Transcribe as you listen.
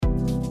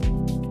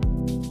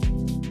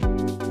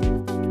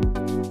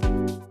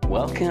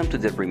Welcome to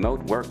the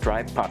Remote Work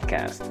Drive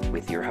podcast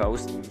with your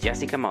host,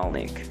 Jessica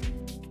Malnick.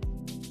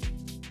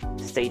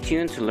 Stay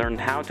tuned to learn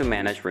how to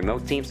manage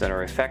remote teams that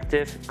are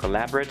effective,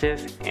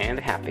 collaborative, and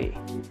happy.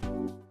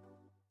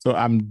 So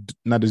I'm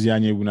Dozie,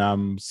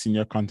 Anyaegbunam,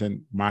 Senior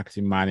Content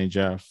Marketing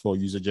Manager for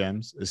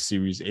UserGems, a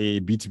Series A,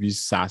 B2B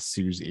SaaS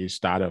Series A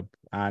startup.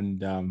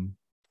 And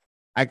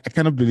I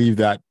kind of believe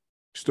that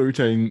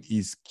storytelling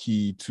is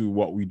key to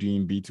what we do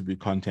in B2B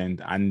content.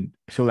 And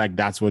I feel like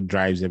that's what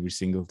drives every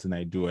single thing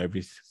I do,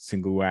 every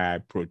single way I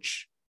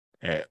approach,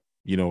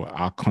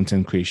 our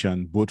content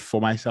creation, both for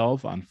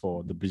myself and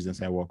for the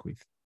business I work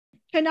with.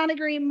 Could not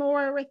agree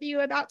more with you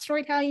about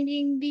storytelling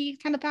being the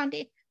kind of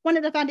one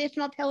of the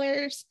foundational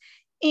pillars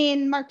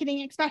in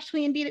marketing,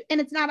 especially in B2B, and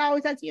it's not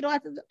always as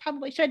utilized as it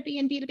probably should be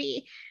in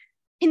B2B.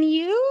 Can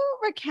you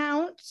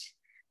recount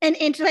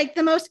into like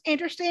the most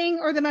interesting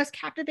or the most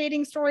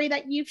captivating story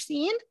that you've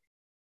seen?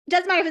 It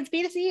doesn't matter if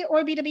it's B2C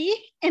or B2B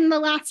in the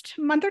last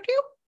month or two.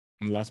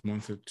 In the last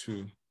month or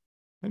two,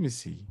 let me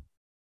see.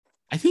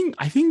 I think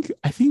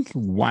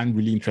one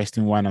really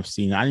interesting one I've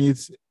seen,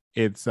 and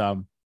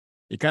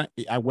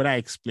when I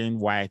explain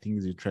why I think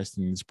it's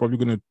interesting, it's probably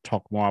going to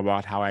talk more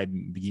about how I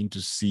begin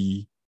to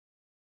see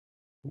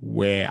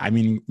where,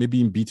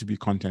 maybe in B2B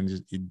content,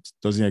 it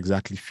doesn't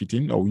exactly fit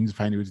in, or we need to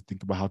find a way to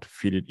think about how to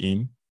fit it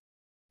in.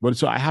 But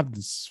so I have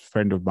this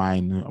friend of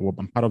mine,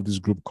 I'm part of this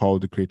group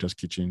called the Creators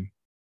Kitchen,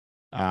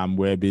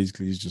 where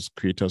basically it's just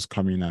creators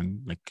coming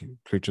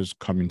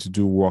to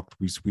do work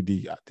with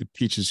the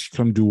pitch is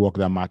come do work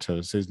that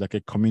matters. So it's like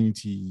a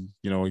community,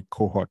 a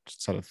cohort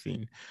sort of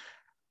thing.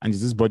 And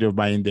there's this buddy of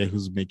mine there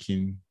who's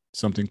making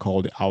something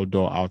called the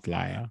Outdoor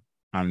Outlier.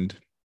 And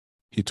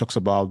he talks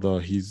about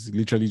he's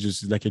literally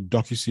just like a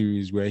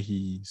docuseries where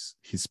he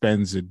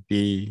spends a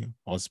day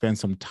or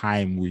spends some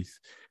time with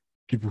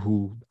people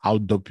who are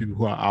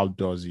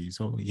outdoorsy.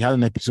 So he had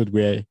an episode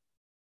where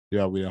they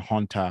are with a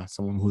hunter,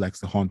 someone who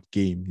likes to hunt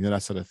game,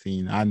 that sort of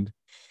thing. And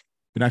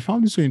I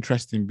found it so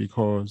interesting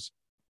because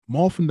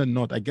more often than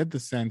not, I get the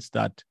sense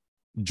that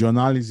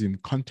journalism,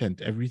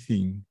 content,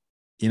 everything,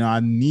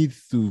 I need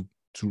to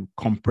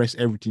compress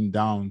everything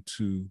down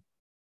to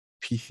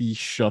pithy,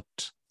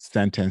 short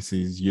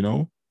sentences.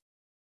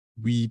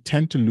 We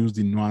tend to lose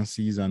the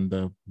nuances and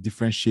the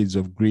different shades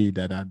of gray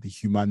that are the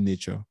human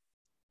nature.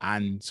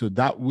 And so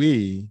that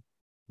way,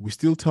 we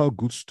still tell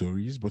good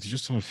stories, but it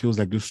just sort of feels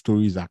like those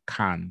stories are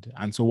canned.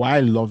 And so why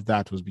I love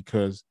that was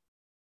because,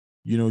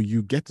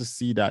 you get to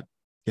see that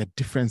there are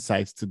different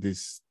sides to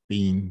this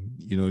thing,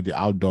 the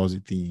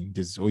outdoorsy thing.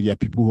 There's,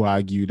 people who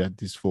argue that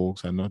these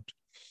folks are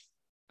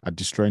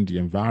destroying the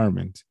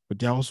environment, but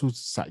they're also,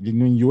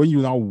 when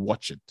you now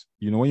watch it,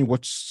 when you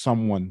watch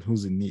someone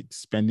who's in it,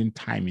 spending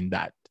time in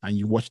that, and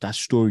you watch that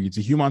story, it's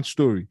a human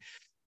story.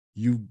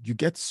 You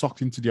get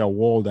sucked into their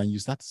world and you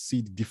start to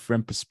see the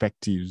different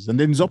perspectives. And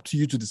then it's up to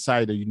you to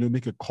decide that,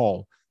 make a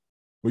call.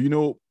 But,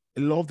 a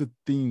lot of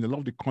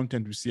the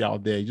content we see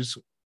out there, just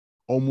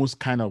almost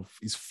kind of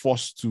is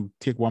forced to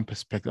take one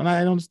perspective. And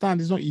I understand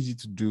it's not easy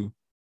to do,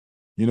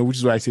 which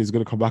is why I say it's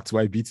going to come back to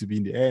why B2B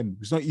in the end.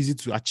 It's not easy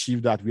to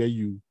achieve that where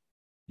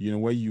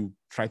where you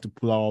try to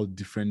pull out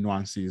different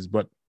nuances.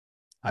 But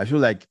I feel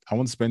like I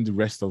want to spend the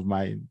rest of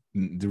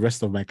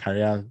my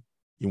career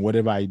in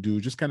whatever I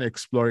do, just kind of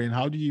exploring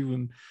how do you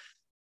even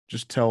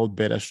just tell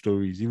better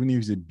stories, even if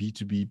it's a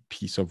B2B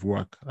piece of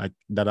work, like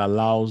that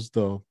allows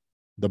the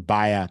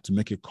buyer to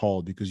make a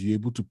call because you're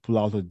able to pull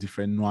out the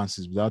different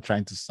nuances without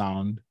trying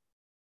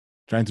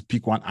to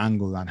pick one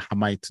angle and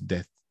hammer it to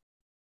death.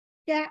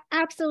 Yeah,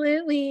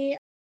 absolutely.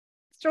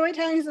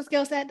 Storytelling is a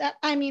skill set that,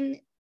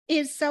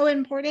 is so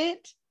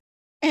important.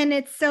 And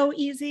it's so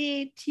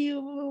easy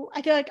to,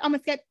 I feel like,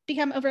 almost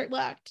become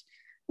overlooked.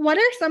 What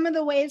are some of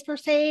the ways for,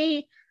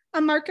 say, a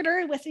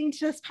marketer listening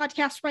to this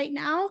podcast right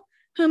now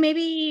who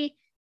maybe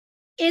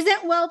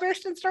isn't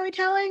well-versed in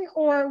storytelling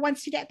or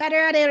wants to get better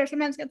at it or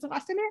sometimes gets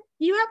lost in it?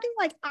 Do you have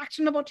any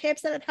actionable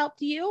tips that have helped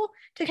you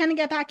to kind of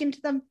get back into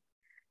the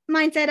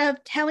mindset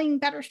of telling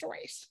better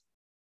stories?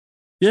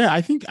 Yeah, I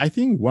think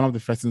one of the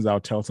first things I'll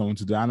tell someone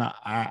to do, and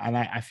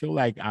I feel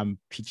like I'm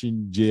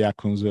pitching Jay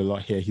Akunzo a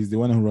lot here. He's the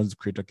one who runs the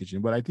Creator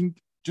Kitchen, but I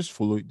think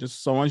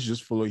someone should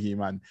just follow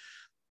him and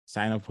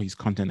sign up for his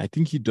content. I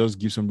think he does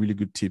give some really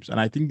good tips. And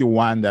I think the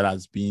one that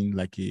has been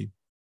like a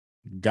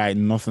guide,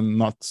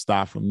 not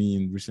star for me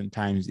in recent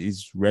times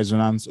is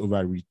resonance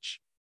over reach.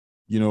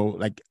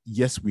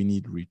 Yes, we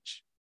need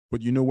reach.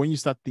 But when you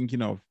start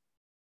thinking of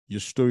your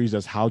stories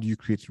as how do you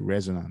create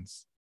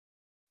resonance,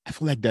 I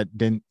feel like that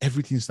then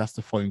everything starts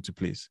to fall into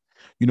place.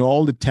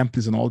 All the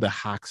templates and all the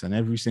hacks and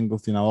every single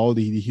thing, and all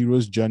the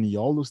hero's journey,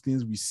 all those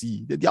things we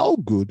see, they're all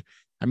good.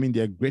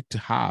 They're great to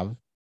have,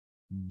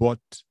 but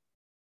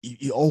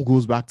it all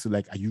goes back to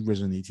are you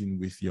resonating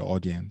with your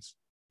audience?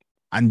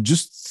 And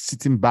just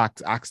sitting back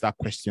to ask that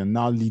question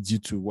now leads you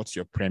to what's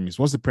your premise?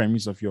 What's the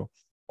premise of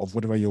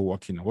whatever you're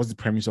working on? What's the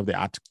premise of the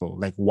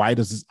article? Why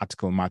does this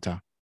article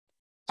matter?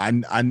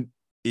 And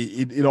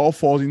it all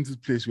falls into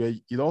place where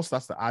it all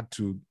starts to add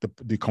to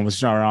the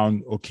conversation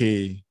around,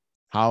 okay,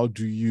 how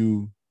do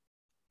you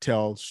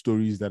tell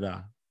stories that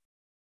are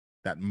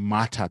that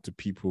matter to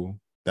people,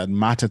 that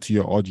matter to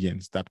your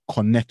audience, that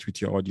connect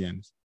with your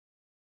audience.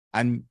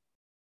 And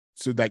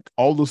so like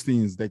all those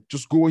things, like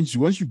just go into,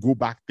 once you go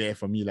back there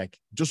for me, like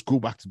just go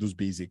back to those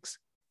basics.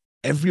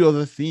 Every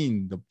other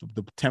thing,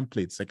 the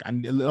templates, like,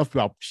 and a lot of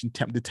people are pushing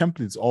the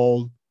templates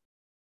all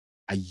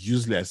are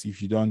useless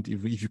if you don't,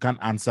 if you can't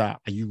answer,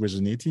 are you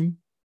resonating?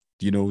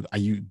 Are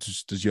you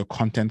does your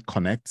content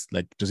connect?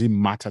 Like, does it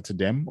matter to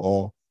them,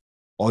 or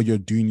all you're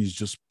doing is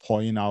just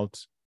pouring out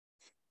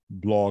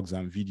blogs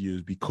and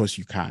videos because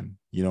you can,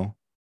 You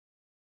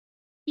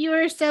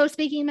are so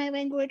speaking my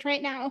language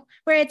right now,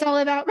 where it's all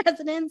about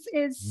resonance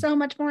is so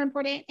much more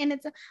important. And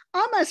it's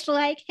almost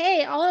like,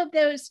 hey, all of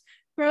those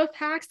growth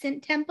hacks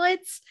and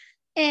templates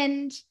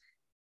and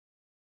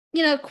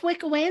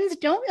quick wins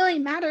don't really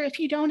matter if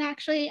you don't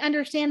actually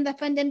understand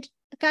the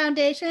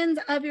foundations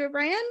of your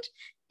brand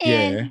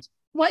and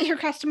what your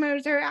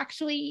customers are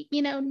actually,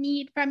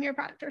 need from your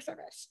product or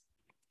service.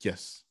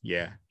 Yes.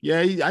 Yeah.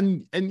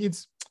 And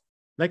it's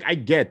like,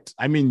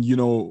 I mean,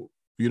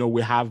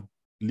 we have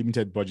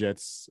limited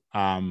budgets.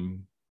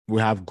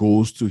 We have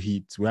goals to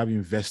hit. We have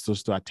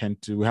investors to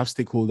attend to. We have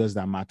stakeholders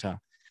that matter.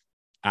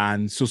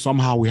 And so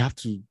somehow we have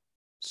to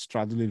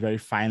straddle a very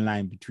fine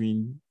line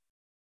between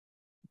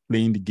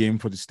playing the game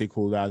for the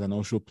stakeholders and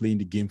also playing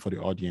the game for the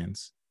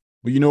audience.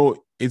 But,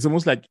 it's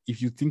almost like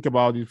if you think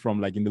about it from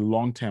like in the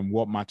long term,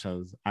 what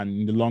matters?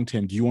 And in the long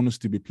term, do you want us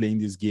to be playing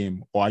this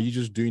game, or are you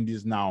just doing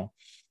this now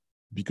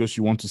because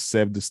you want to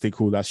serve the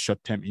stakeholders'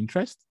 short-term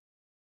interest?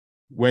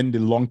 When the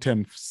long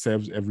term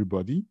serves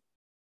everybody,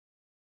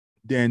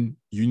 then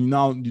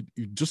you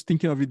just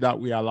thinking of it that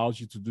way allows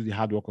you to do the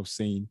hard work of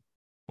saying,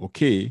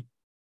 okay,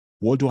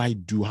 what do I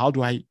do? How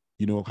do I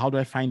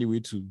find a way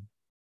to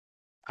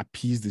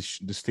appease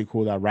the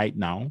stakeholder right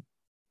now?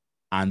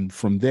 And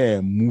from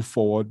there, move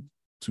forward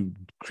to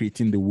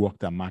creating the work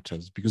that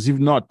matters. Because if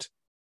not,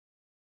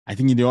 I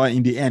think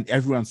in the end,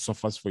 everyone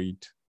suffers for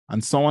it.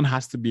 And someone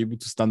has to be able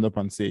to stand up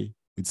and say,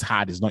 it's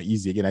hard, it's not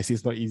easy. Again, I say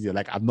it's not easy.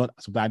 Like I'm not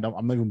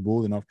even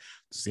bold enough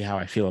to say how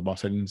I feel about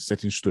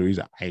certain stories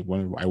I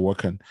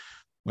work on.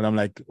 But I'm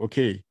like,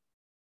 okay,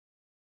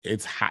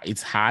 it's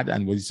hard.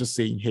 And we're just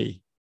saying,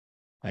 hey,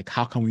 like,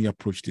 how can we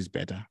approach this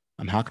better?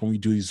 And how can we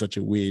do it in such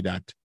a way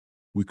that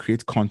we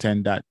create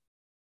content that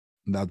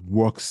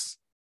works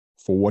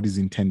for what is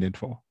intended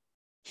for?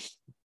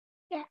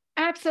 Yeah,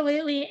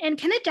 absolutely. And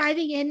kind of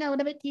diving in a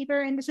little bit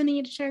deeper into something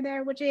you share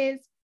there, which is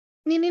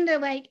needing to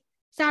like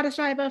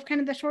satisfy both kind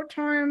of the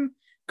short-term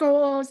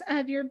goals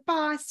of your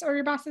boss or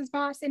your boss's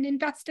boss and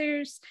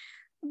investors,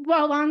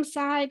 while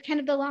alongside kind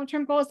of the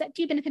long-term goals that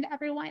do benefit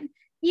everyone.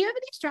 Do you have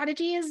any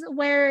strategies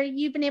where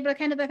you've been able to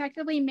kind of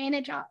effectively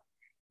manage up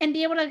and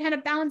be able to kind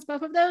of balance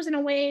both of those in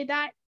a way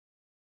that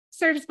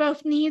serves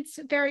both needs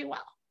very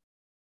well?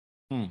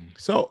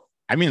 So,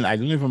 I mean, I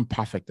don't know if I'm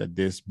perfect at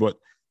this, but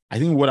I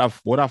think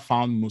what I've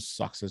found most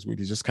success with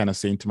is just kind of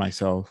saying to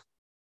myself,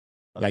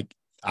 like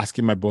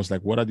asking my boss,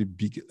 like, what are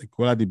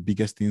the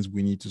biggest things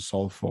we need to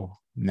solve for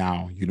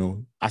now?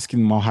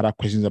 Asking more harder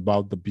questions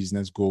about the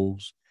business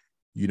goals,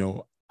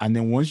 and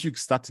then once you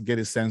start to get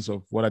a sense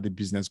of what are the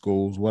business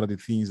goals, what are the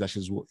things that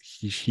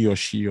he or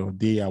she or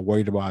they are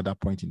worried about at that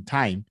point in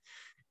time,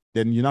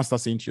 then you now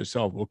start saying to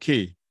yourself,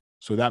 okay,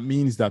 so that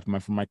means that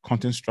from my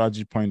content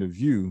strategy point of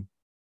view,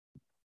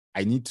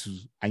 I need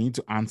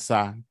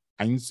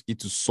it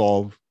to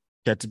solve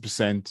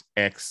 30%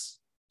 X,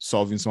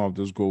 solving some of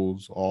those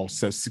goals, or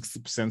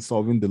 60%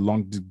 solving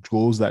the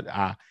goals that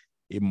are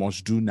a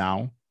must do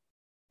now,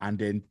 and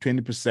then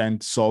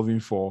 20% solving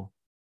for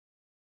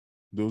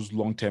those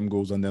long-term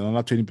goals, and then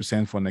another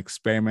 20% for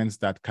experiments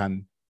that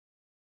can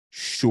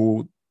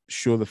show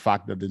the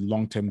fact that the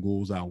long-term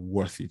goals are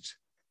worth it.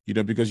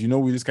 Because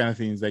with this kind of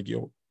things, like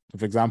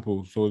for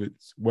example,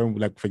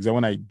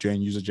 when I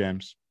joined User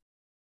Gems,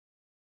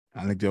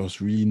 and like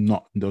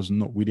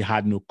we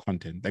had no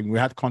content. Like we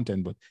had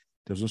content, but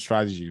there was no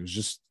strategy. It was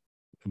just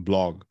a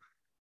blog.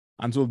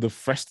 And so the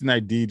first thing I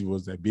did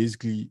was that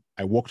basically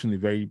I worked on a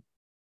very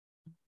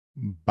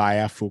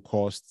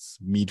buyer-focused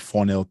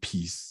mid-funnel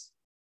piece,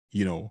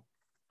 and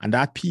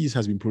that piece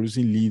has been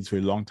producing leads for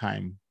a long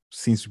time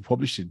since we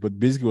published it. But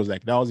basically, it was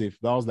like that was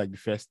like the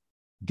first,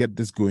 get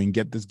this going,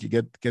 get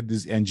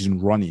this engine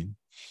running.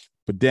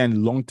 But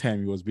then long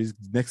term, it was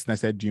basically the next thing I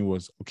started doing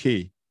was,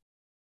 okay,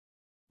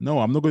 no,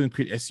 I'm not going to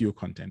create SEO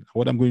content.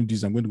 What I'm going to do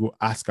is I'm going to go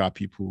ask our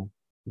people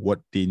what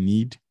they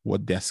need,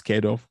 what they're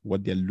scared of,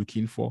 what they're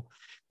looking for,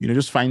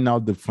 just find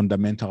out the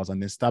fundamentals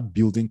and then start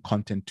building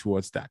content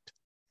towards that.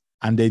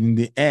 And then in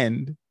the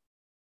end,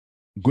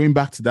 going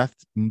back to that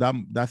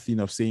thing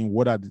of saying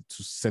what are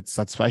to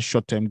satisfy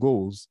short-term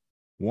goals,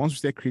 once we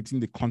start creating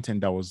the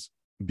content that was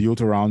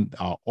built around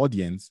our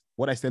audience,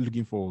 what I started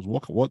looking for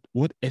was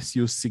what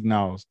SEO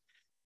signals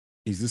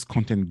is this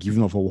content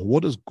given off, or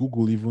what does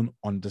Google even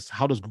understand?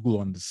 How does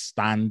Google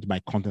understand my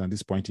content at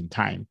this point in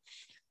time?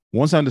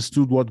 Once I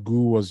understood what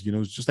Google was,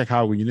 it's just like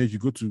how if you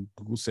go to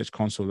Google Search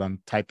Console and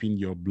type in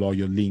your blog,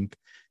 your link,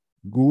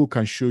 Google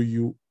can show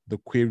you the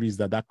queries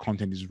that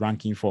content is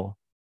ranking for.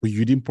 but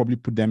you didn't probably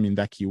put them in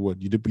that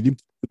keyword. You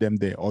didn't put them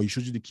there, or you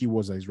showed you the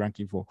keywords that it's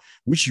ranking for,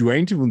 which you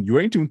weren't even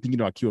thinking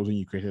about keywords when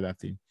you created that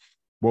thing.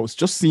 But it's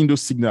just seeing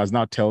those signals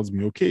now tells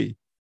me, okay,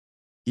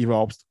 if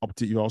I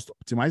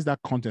optimize that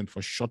content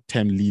for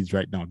short-term leads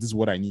right now, this is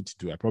what I need to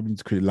do. I probably need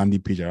to create a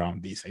landing page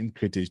around this. I need to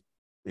create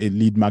a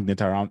lead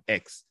magnet around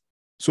X.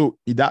 So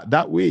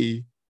that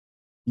way,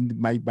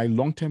 my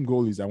long-term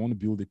goal is I want to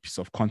build a piece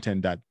of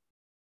content that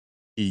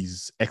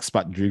is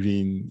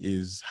expert-driven,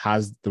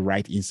 has the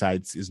right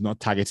insights, is not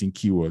targeting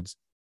keywords.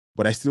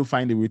 But I still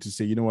find a way to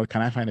say, you know what,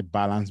 can I find a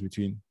balance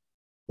between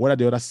what are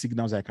the other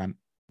signals I can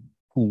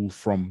pull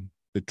from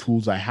the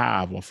tools I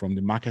have or from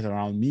the market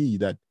around me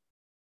that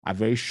are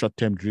very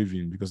short-term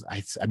driven? Because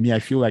I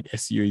feel like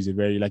SEO is a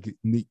very, like,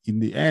 in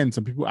the end,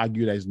 some people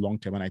argue that it's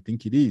long-term, and I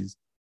think it is.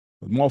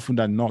 But more often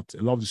than not,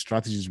 a lot of the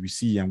strategies we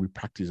see and we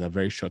practice are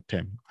very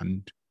short-term.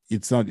 And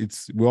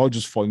we all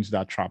just fall into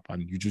that trap,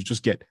 and you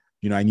just get,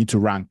 I need to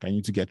rank, I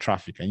need to get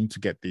traffic, I need to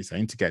get this, I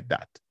need to get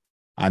that.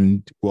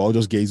 And we all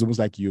just get, it's almost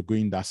like you're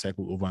going that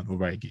cycle over and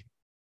over again.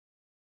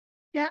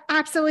 Yeah,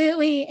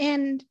 absolutely.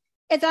 And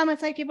it's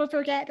almost like people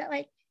forget that,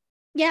 like,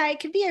 yeah, it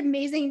could be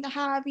amazing to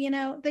have,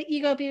 the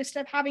ego boost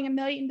of having 1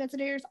 million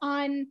visitors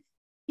on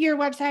your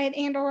website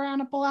and or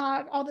on a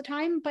blog all the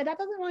time, but that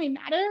doesn't really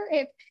matter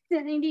if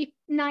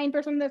 99%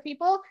 of the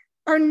people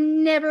are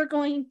never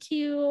going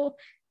to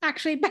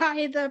actually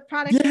buy the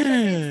product.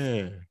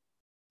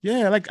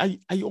 Yeah. Like I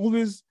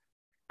always,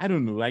 I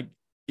don't know, like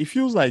it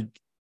feels like,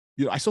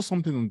 I saw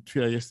something on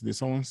Twitter yesterday.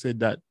 Someone said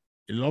that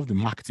a lot of the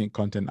marketing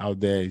content out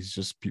there is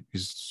just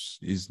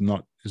is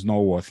not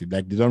worth it.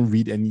 Like they don't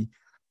read any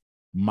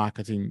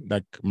marketing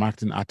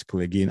article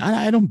again. And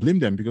I don't blame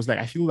them, because like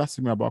I feel that's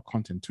similar about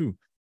content too.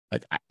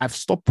 Like I've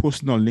stopped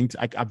posting on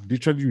LinkedIn. I've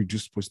literally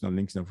reduced posting on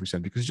LinkedIn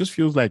recently, because it just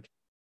feels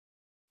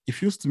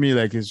to me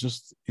like it's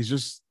just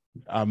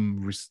I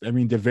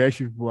mean, there are very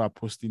few people who are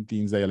posting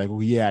things that you're like,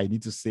 oh yeah, I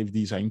need to save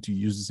this, I need to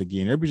use this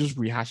again. Everybody's just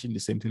rehashing the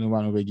same thing over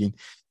and over again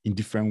in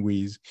different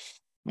ways.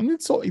 And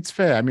it's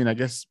fair. I mean, I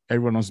guess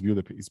everyone wants to build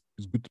it's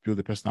good to build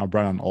a personal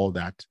brand and all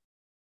that.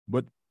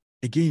 But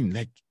again,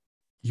 like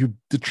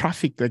the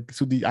traffic, like,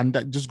 and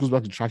that just goes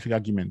back to the traffic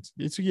argument.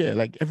 It's, yeah,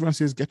 like everyone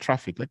says get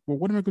traffic. Like, well,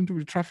 what am I going to do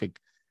with traffic?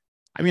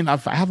 I mean, I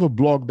have a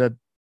blog that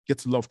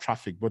gets a lot of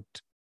traffic, but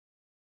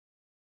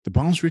the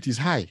bounce rate is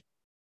high.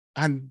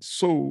 And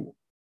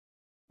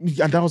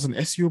that was an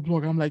SEO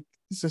blog. I'm like,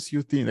 this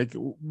SEO thing, like,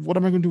 what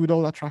am I going to do with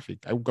all that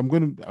traffic? I'm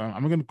going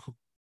to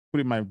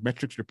put in my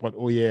metrics report,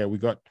 oh yeah, we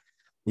got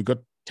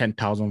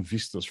 10,000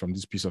 visitors from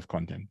this piece of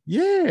content.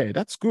 Yeah,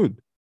 that's good.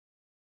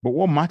 But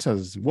what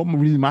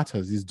really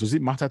matters is, does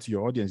it matter to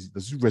your audience?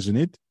 Does it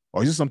resonate?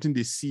 Or is it something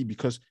they see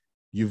because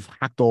you've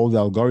hacked all the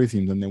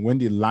algorithms, and then when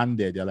they land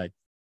there, they're like,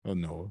 oh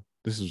no,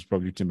 this is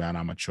probably written by an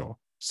amateur,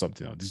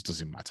 something else, this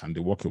doesn't matter, and they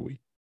walk away.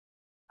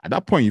 At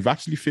that point, you've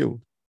actually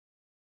failed.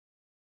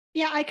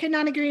 Yeah, I could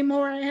not agree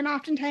more. And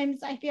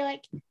oftentimes I feel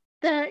like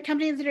the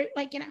companies that are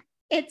like,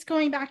 it's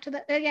going back to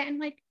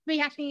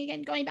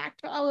going back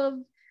to all of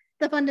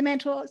the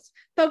fundamentals,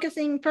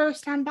 focusing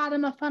first on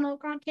bottom of funnel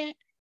content,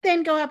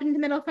 then go up into the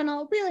middle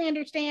funnel, really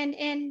understand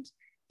and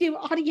do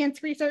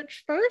audience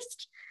research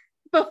first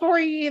before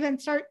you even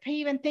start to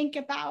even think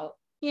about,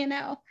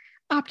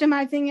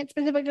 optimizing it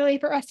specifically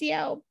for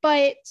SEO.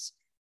 But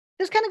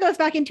this kind of goes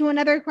back into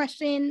another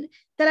question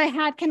that I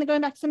had, kind of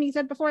going back to something you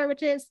said before,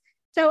 which is,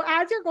 so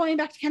as you're going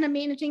back to kind of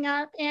managing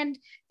up and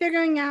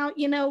figuring out,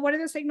 what are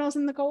the signals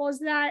and the goals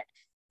that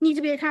need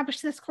to be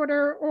accomplished this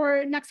quarter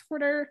or next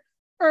quarter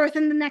or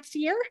within the next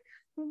year,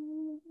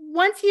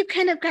 once you've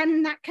kind of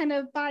gotten that kind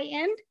of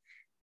buy-in,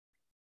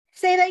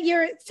 say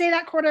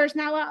that quarter is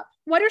now up.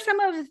 What are some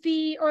of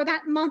or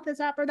that month is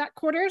up or that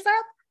quarter is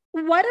up?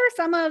 What are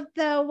some of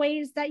the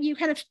ways that you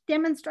kind of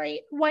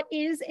demonstrate what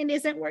is and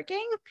isn't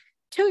working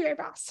to your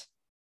boss?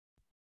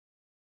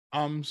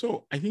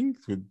 So I think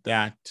with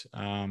that,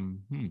 I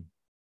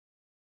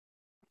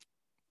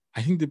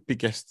think the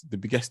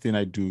biggest thing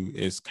I do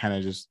is kind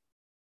of just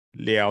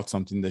lay out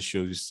something that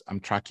shows I'm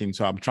tracking.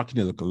 So I'm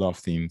tracking like a lot of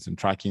things. I'm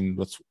tracking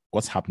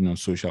what's happening on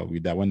social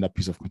with that, when that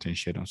piece of content is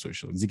shared on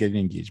social. Is it getting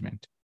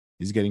engagement?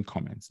 Is it getting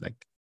comments?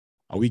 Like,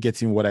 are we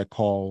getting what I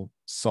call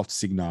soft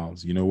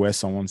signals, where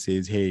someone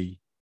says, hey,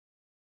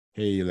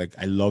 like,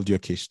 I loved your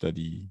case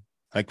study.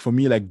 Like, for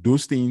me, like,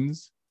 those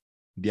things,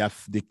 they're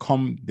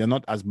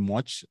not as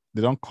much,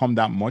 they don't come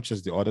that much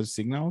as the other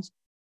signals,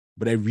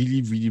 but I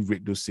really, really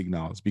rate those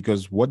signals,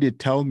 because what they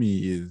tell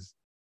me is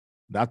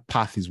that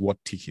path is worth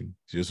taking.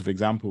 So for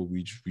example,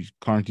 we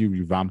currently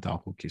revamped our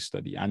whole case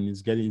study, and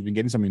we've been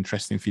getting some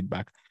interesting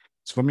feedback.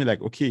 So for me,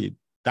 like, okay,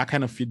 that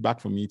kind of feedback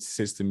for me, it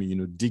says to me,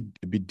 dig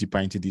a bit deeper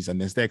into this, and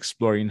then start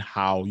exploring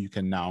how you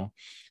can now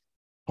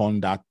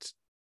turn that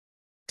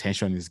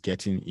attention is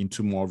getting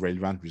into more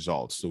relevant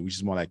results. So which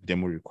is more like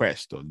demo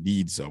requests or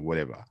leads or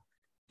whatever,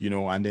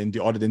 and then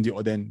the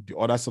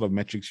other sort of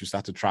metrics you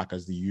start to track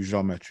as the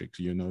usual metrics,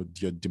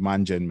 your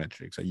demand gen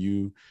metrics. Are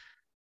you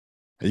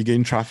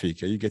getting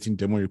traffic? Are you getting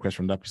demo requests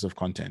from that piece of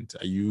content?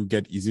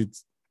 Is it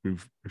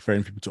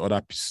referring people to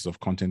other pieces of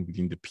content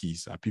within the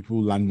piece. Are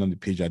people landing on the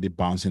page? Are they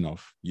bouncing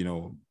off?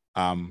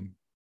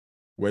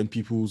 When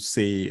people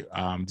say,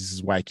 this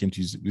is why I came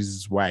to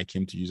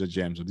User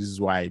Gems, or this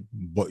is why I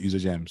bought User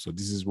Gems, so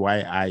this is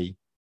why I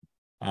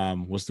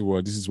this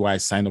is why I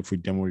signed up for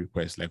demo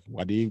requests. Like,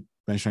 are they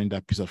mentioning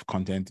that piece of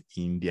content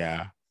in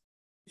their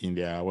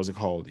what's it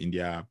called, in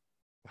their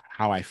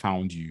how I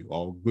found you,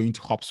 or going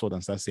to HubSpot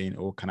and start saying,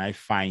 oh, can I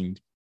find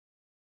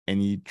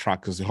any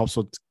track? Because the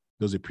HubSpot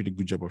does a pretty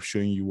good job of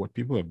showing you what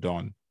people have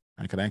done,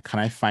 and can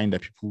I find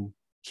that people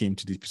came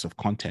to this piece of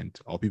content,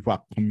 or people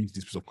are coming to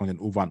this piece of content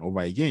over and over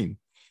again.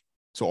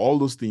 So all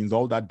those things,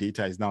 all that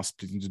data is now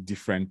split into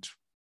different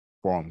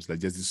forms.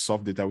 Like there's the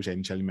soft data, which I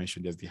initially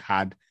mentioned. There's the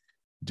hard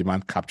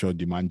demand capture,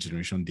 demand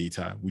generation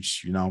data,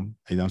 which I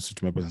now sit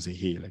to my boss and say,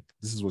 hey, like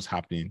this is what's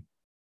happening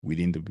with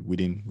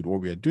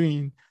what we are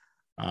doing.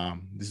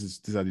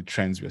 These are the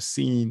trends we're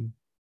seeing.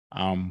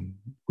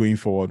 Going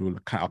forward,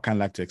 I kind of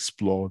like to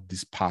explore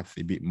this path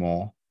a bit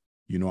more,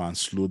 and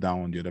slow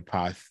down on the other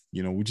path,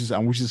 which is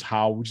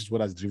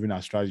what has driven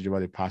our strategy over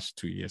the past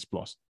 2 years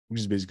plus,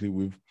 which is basically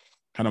we've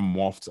kind of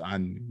morphed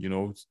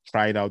and,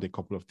 tried out a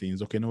couple of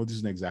things. Okay, no, this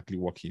isn't exactly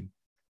working.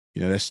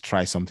 Let's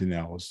try something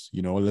else.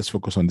 Let's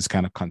focus on this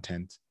kind of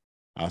content.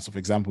 So for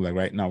example, like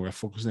right now, we're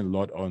focusing a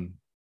lot on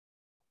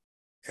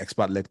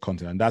expert-led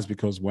content. And that's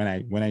because when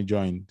I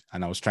joined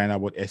and I was trying out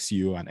about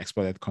SEO and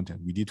expert-led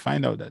content, we did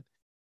find out that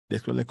the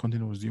expert-led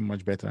content was doing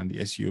much better than the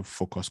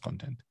SEO-focused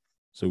content.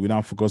 So we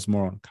now focus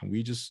more on, can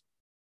we just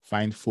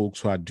find folks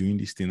who are doing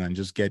this thing and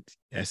just get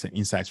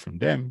insights from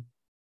them,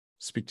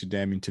 speak to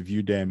them,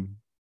 interview them,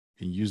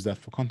 and use that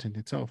for content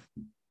itself.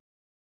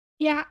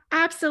 Yeah,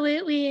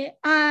 absolutely.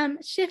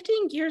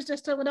 Shifting gears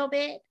just a little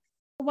bit,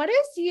 what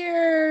is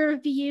your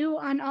view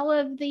on all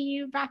of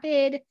the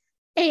rapid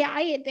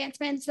AI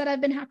advancements that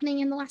have been happening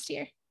in the last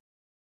year?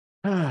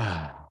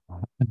 I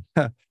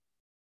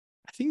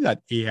think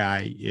that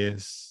AI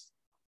is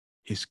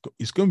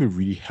going to be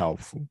really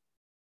helpful,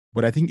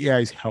 but I think AI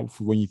is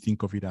helpful when you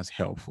think of it as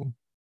helpful.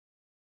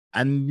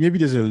 And maybe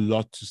there's a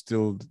lot to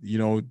still,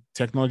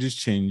 technologies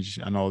change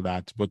and all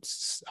that, but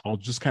I'll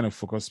just kind of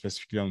focus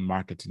specifically on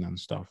marketing and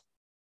stuff.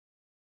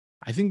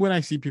 I think when I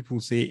see people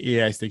say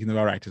AI is taking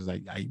over writers,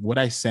 what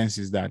I sense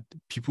is that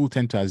people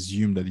tend to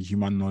assume that the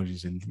human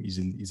knowledge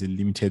is a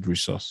limited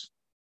resource.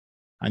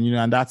 And,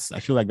 and I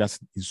feel like that's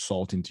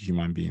insulting to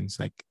human beings.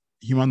 Like,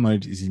 human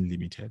knowledge isn't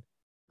limited.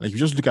 Like, if you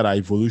just look at our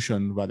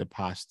evolution over the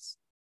past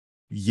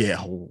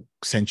whole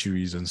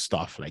centuries and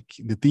stuff, like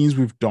the things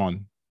we've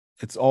done,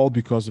 it's all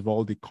because of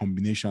all the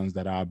combinations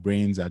that our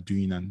brains are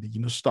doing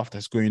and, stuff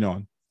that's going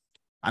on.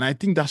 And I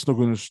think that's not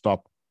going to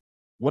stop.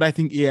 What I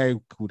think AI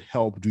could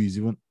help do is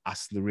even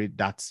accelerate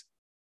that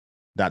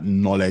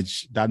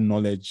knowledge,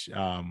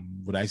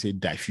 would I say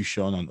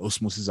diffusion and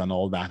osmosis and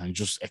all that, and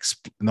just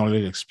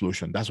knowledge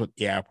explosion. That's what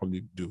AI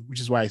probably do,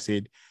 which is why I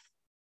said,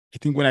 I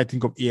think when I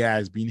think of AI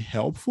as being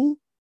helpful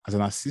as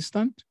an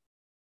assistant,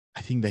 I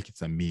think like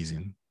it's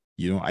amazing.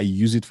 I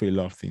use it for a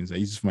lot of things. I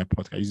use it for my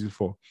podcast. I use it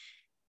for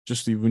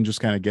just to even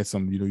just kind of get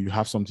some, you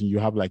have something, you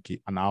have like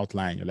an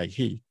outline. You're like,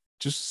 hey,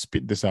 just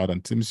spit this out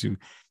and tells you,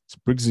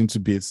 breaks into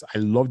bits. I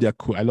love their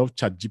code. I love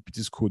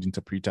ChatGPT's code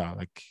interpreter.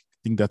 Like, I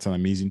think that's an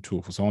amazing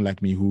tool for someone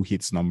like me who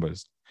hates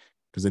numbers,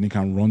 because then it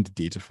can run the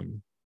data for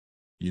me,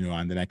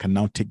 and then I can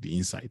now take the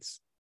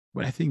insights.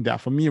 But I think that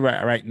for me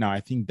right now,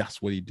 I think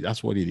that's what it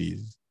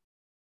is.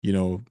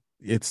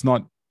 It's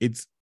not.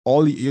 It's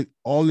all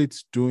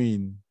it's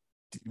doing.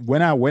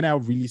 When I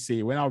really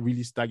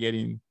start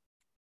getting,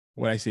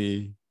 what I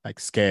say, like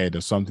scared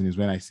or something, is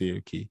when I say,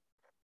 okay,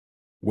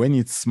 when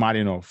it's smart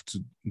enough to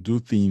do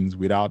things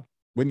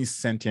when it's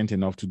sentient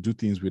enough to do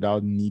things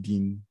without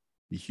needing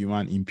the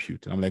human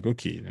input. And I'm like,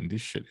 okay, then this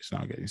shit is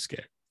now getting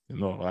scared,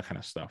 all that kind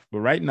of stuff.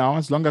 But right now,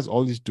 as long as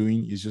all it's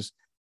doing is just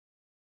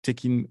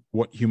taking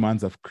what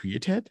humans have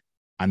created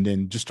and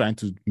then just trying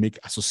to make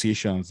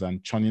associations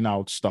and churning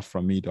out stuff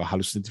from it or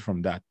hallucinating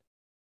from that,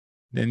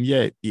 then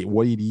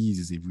what it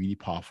is a really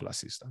powerful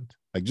assistant.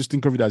 Like, just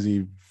think of it as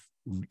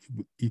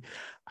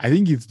I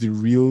think it's the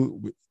real,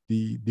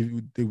 the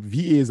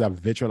VAs are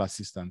virtual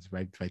assistants,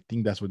 right? If I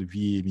think that's what the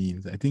VA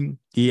means, I think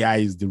AI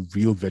is the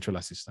real virtual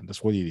assistant.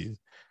 That's what it is.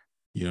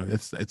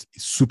 It's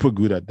super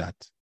good at that.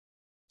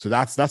 So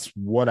that's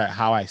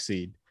how I say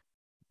it.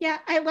 Yeah,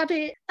 I love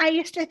it. I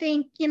used to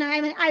think,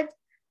 I've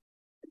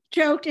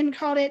joked and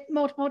called it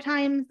multiple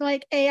times,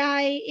 like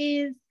AI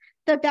is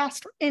the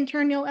best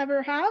intern you'll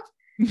ever have.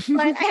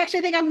 But I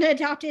actually think I'm going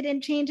to adopt it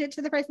and change it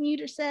to the person you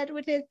just said,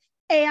 which is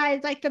AI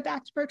is like the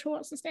best virtual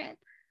assistant.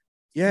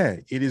 Yeah,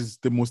 it is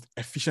the most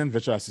efficient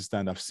virtual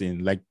assistant I've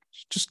seen. Like,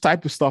 just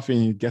type the stuff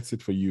in, it gets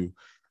it for you.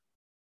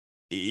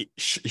 It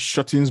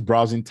shortens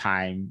browsing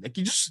time. Like,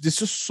 there's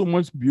just so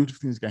much beautiful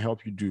things it can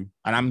help you do.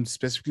 And I'm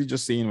specifically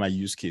just saying my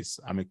use case.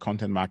 I'm a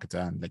content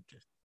marketer, and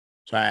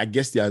so I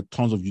guess there are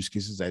tons of use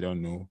cases I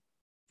don't know.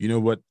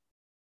 But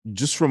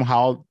just from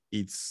how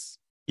its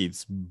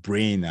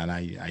brain, and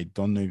I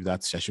don't know if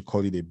I should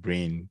call it a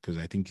brain, because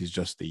I think it's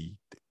just a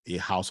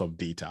house of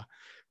data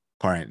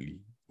currently.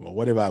 or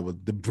whatever,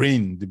 but the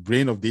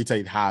brain of data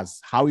it has,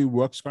 how it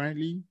works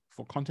currently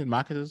for content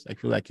marketers, I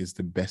feel like it's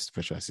the best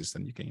virtual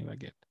assistant you can ever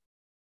get.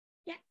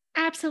 Yeah,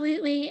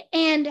 absolutely.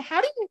 And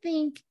how do you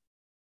think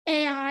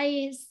AI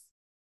is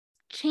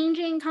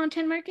changing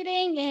content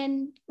marketing,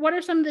 and what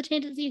are some of the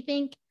changes you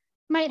think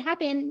might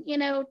happen,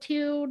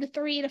 2 to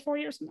 3 to 4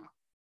 years from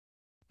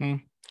now?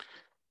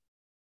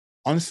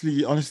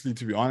 Honestly,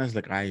 to be honest,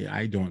 like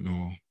I don't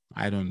know.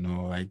 I don't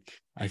know. Like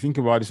I think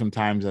about it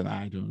sometimes and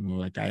I don't know.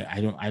 Like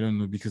I don't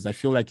know, because I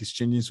feel like it's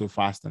changing so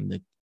fast. And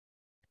like,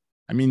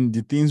 I mean,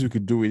 the things we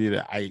could do with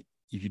it,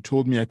 if you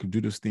told me I could do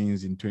those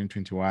things in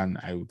 2021,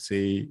 I would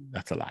say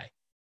that's a lie.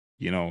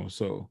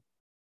 So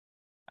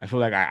I feel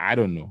like I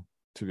don't know,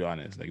 to be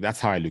honest. Like that's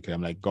how I look at it.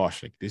 I'm like,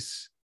 gosh, like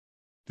this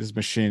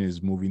machine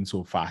is moving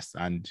so fast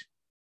and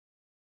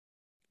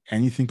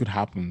anything could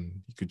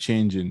happen. It could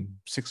change in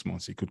 6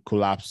 months. It could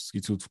collapse.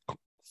 It would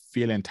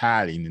fail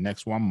entirely in the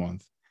next 1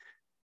 month.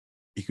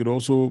 It could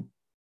also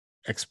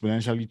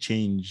exponentially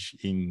change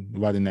in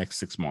over the next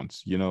 6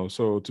 months,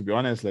 So to be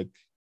honest, like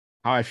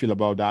how I feel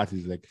about that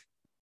is like,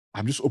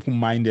 I'm just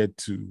open-minded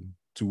to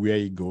where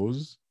it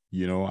goes.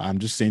 I'm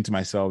just saying to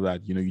myself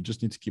that, you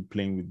just need to keep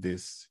playing with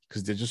this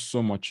because there's just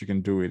so much you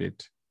can do with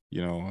it,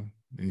 and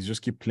you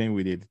just keep playing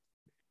with it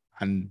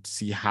and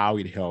see how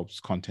it helps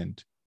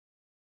content.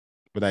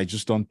 But I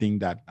just don't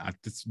think that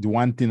the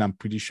one thing I'm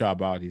pretty sure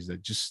about is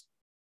that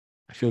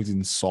I feel it's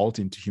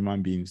insulting to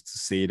human beings to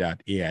say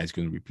that AI is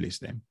going to replace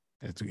them.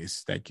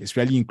 It's like,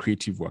 especially in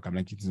creative work, I'm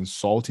like, it's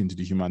insulting to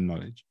the human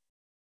knowledge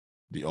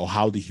or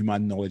how the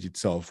human knowledge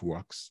itself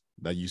works,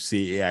 that you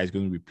say AI is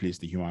going to replace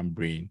the human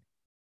brain.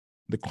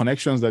 The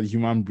connections that the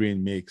human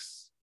brain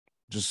makes,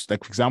 just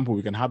like, for example,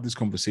 we can have this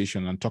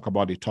conversation and talk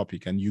about a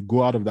topic, and you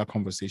go out of that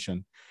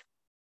conversation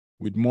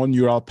with more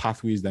neural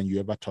pathways than you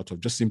ever thought of,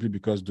 just simply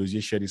because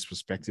Dozie shared his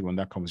perspective on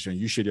that conversation.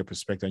 You shared your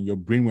perspective, and your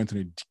brain went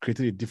on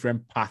created a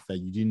different path that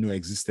you didn't know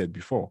existed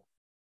before.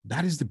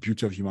 That is the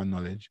beauty of human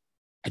knowledge.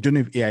 I don't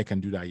know if AI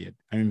can do that yet.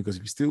 I mean, because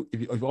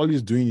if all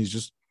it's doing is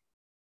just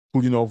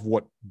pulling off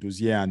what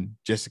Dozie and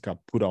Jessica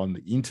put on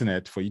the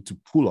internet for you to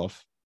pull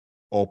off,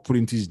 or put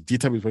into his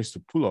database for you to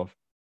pull off,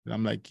 then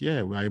I'm like,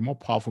 yeah, we're a more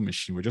powerful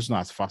machine. We're just not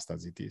as fast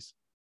as it is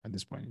at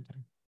this point in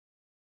time.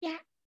 Yeah,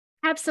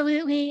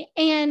 absolutely.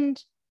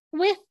 And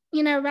with,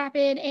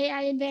 rapid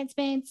AI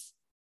advancements,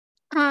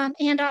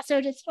 and also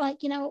just like,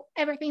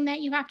 everything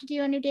that you have to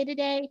do in your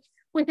day-to-day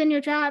within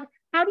your job,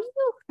 how do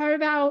you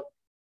carve out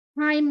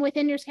time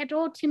within your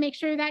schedule to make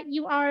sure that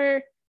you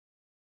are,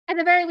 at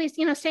the very least,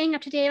 staying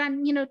up to date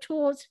on,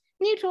 tools,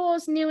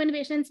 new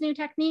innovations, new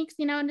techniques,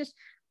 and just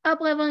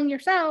up-leveling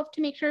yourself to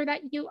make sure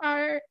that you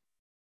are,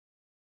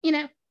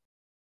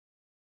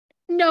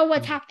 know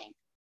what's happening?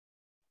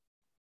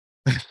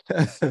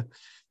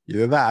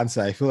 That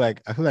answer, I feel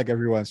like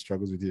everyone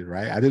struggles with it,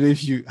 right? I don't know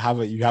if you have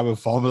a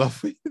formula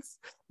for this,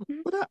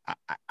 but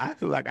I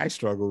feel like I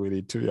struggle with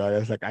it, to be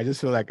honest. Like I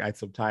just feel like I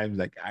sometimes,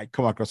 like, I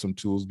come across some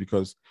tools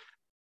because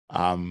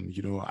I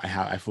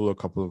follow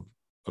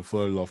I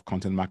follow a lot of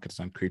content marketers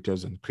and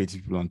creators and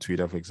creative people on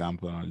Twitter, for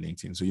example, and on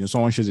LinkedIn. So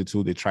someone shares a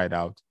tool, they try it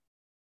out.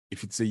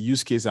 If it's a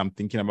use case I'm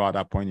thinking about at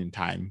that point in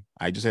time,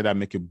 I just either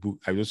make a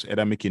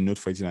note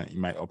for it in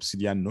my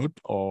Obsidian note,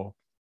 or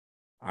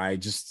I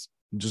just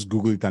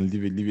Google it and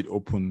leave it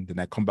open. Then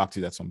I come back to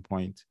it at some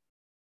point.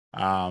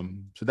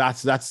 So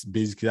that's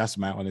basically, that's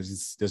my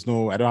honest. I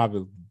don't have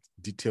a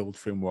detailed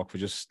framework for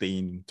just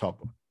staying on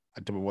top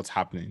of what's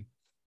happening.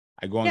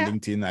 I go on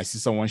LinkedIn, I see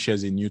someone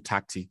shares a new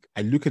tactic.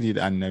 I look at it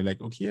and I'm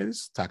like, okay, yeah,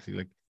 this tactic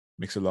like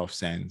makes a lot of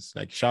sense.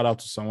 Like, shout out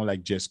to someone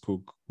like Jess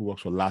Cook, who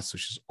works for Lasso.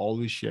 She's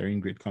always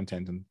sharing great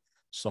content and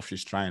stuff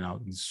she's trying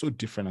out. It's so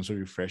different and so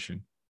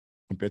refreshing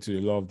compared to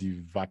a lot of the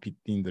vapid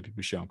things that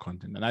people share on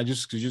content. And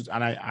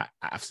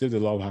I've saved a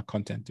lot of her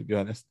content, to be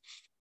honest.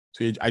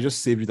 So I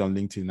just save it on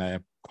LinkedIn. I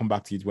come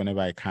back to it whenever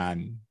I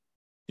can,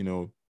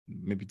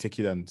 maybe take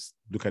it and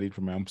look at it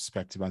from my own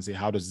perspective and say,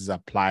 how does this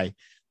apply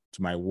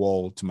to my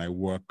wall, to my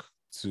work,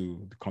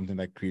 to the content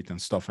I create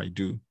and stuff I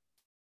do?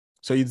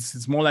 So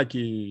it's more like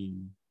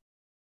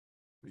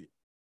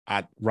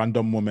at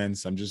random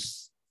moments, I'm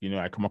just,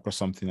 I come across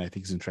something I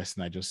think is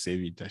interesting, I just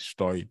save it, I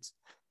store it.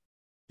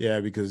 Yeah,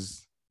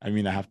 because I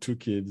have 2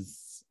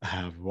 kids, I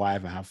have a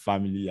wife, I have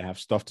family, I have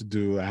stuff to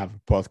do, I have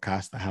a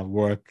podcast, I have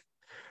work.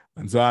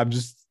 And so I'm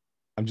just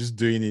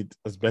doing it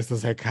as best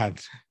as I can.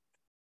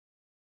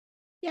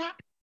 Yeah,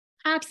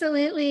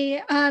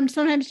 absolutely.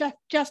 Sometimes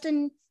just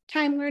in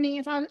time learning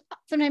is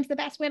sometimes the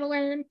best way to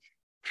learn.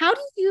 How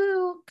do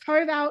you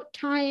carve out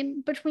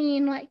time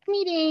between like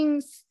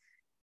meetings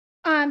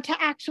to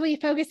actually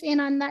focus in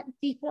on that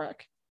deep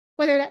work,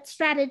 whether that's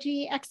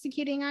strategy,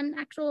 executing on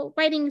actual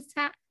writing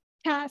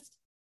tasks?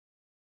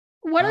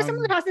 What are some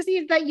of the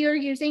processes that you're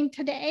using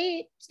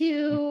today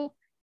to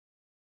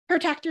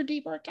protect your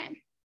deep work time?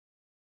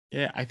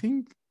 Yeah, I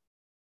think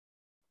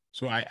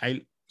so.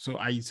 I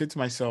said to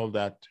myself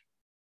that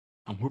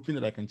I'm hoping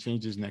that I can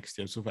change this next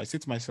year. So if I say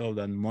to myself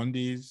that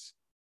Mondays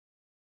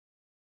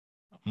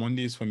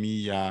for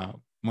me,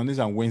 Mondays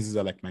and Wednesdays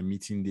are like my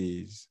meeting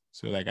days.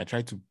 So like I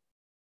try to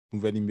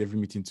every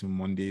meeting to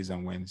Mondays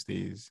and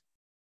Wednesdays.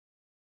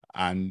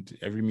 And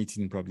every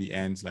meeting probably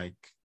ends like,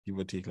 give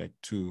or take, like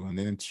 2. And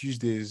then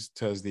Tuesdays,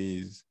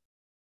 Thursdays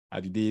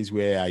are the days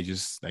where I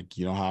just like,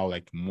 you know how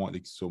like more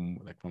like so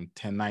like from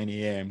 9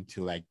 a.m.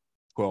 till like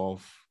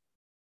 12,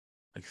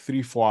 like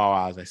 3-4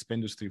 hours. I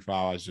spend those 3-4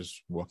 hours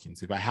just working.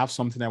 So if I have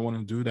something I want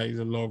to do that is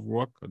a lot of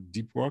work or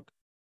deep work,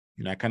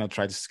 I kind of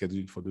try to schedule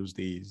it for those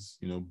days,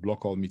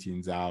 block all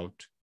meetings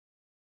out,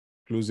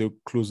 close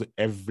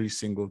every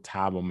single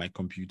tab on my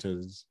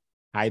computers,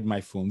 hide my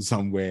phone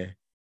somewhere,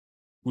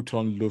 put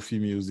on lofi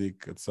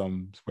music at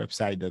some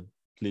website that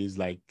plays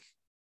like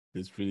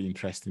this really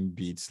interesting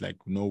beats, like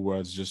no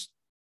words, just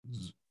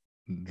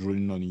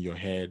drilling on in your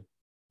head,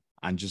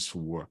 and just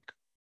work.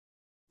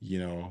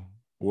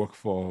 Work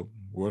for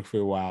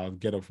a while,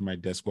 get up from my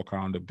desk, walk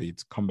around a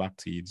bit, come back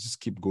to it, just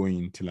keep going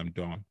until I'm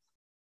done.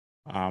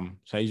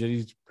 So I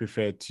usually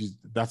prefer to,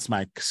 that's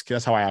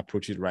how I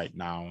approach it right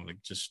now,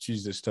 like just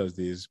Tuesdays,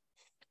 Thursdays.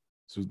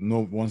 So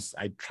once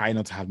I try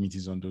not to have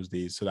meetings on those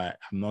days so that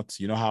I'm not,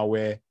 how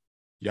where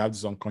you have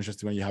this unconscious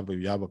thing when you have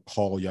a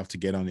call, you have to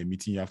get on a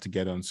meeting, you have to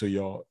get on.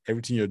 So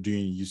everything you're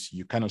doing,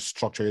 you kind of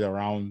structure it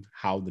around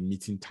how the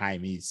meeting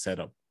time is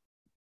set up.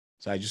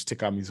 So I just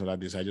take out meetings on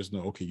that day. So I just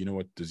know, okay, you know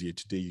what, Dozie,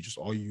 today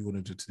all you want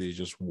to do today is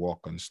just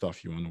work on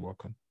stuff you want to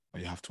work on or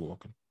you have to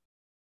work on.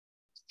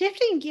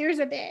 Shifting gears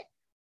a bit,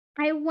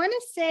 I want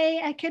to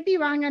say, I could be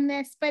wrong on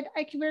this, but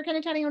we were kind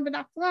of chatting a little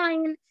bit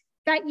offline,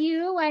 that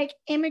you like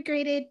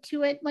immigrated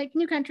to a like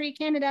new country,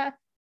 Canada,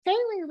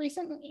 fairly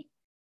recently.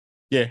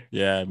 Yeah.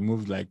 I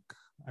moved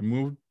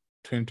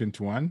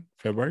 2021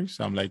 February.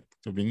 So I'm like,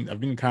 I've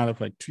been kind of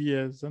like 2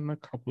 years and a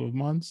couple of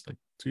months, like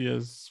 2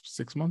 years,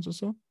 6 months or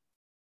so.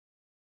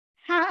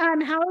 How are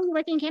you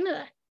liking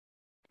Canada?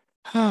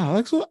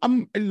 I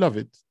love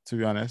it, to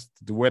be honest.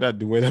 The weather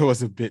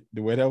was a bit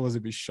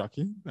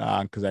shocking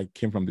because I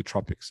came from the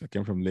tropics. I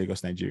came from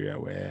Lagos, Nigeria,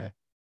 where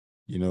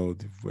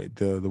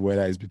the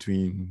weather is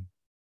between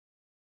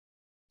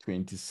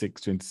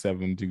 26,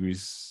 27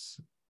 degrees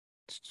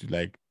to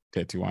like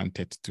 31,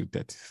 32,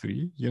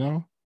 33.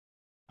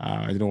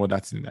 I don't know what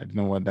that's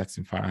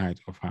in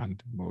Fahrenheit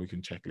offhand, but we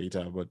can check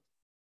later. But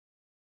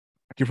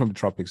I came from the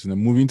tropics, and then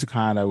moving to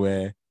Canada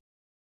where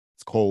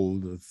it's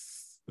cold,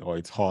 it's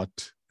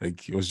hot.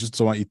 Like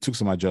it took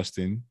some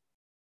adjusting.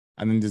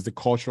 And then there's the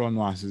cultural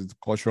nuances, the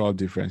cultural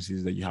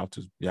differences that you have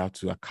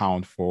to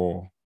account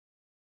for.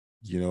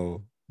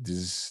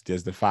 There's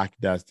the fact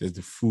that there's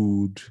the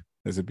food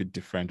that's a bit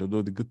different.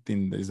 Although the good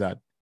thing is that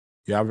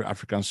you have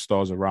African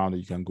stores around that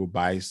you can go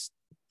buy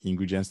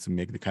ingredients to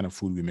make the kind of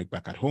food we make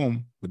back at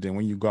home. But then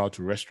when you go out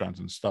to restaurants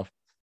and stuff,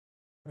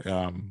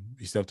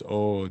 you still have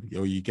to,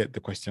 you get the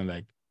question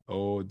like,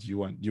 do you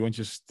want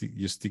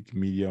your steak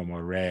medium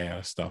or rare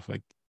or stuff?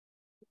 Like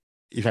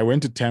if I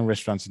went to 10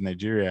 restaurants in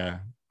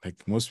Nigeria, like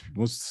most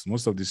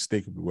of the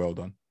steak would be well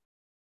done.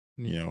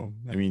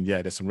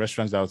 There's some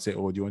restaurants that would say,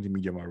 do you want the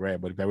medium or rare?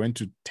 But if I went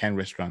to 10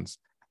 restaurants,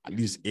 at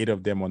least 8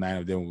 of them or 9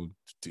 of them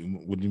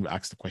wouldn't even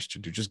ask the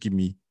question to just give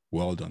me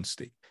well done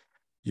steak.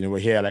 We're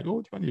here like, do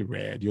you want it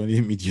rare? Do you want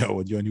it medium?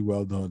 Or do you want it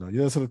well done?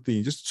 Or sort of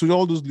thing. Just so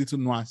all those little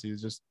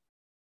nuances.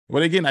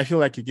 But again, I feel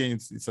like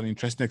it's an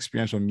interesting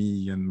experience for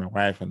me and my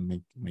wife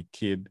and my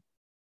kid.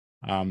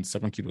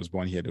 Second kid was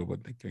born here though, but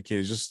like, okay,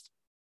 it's just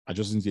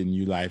adjusting to a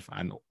new life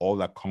and all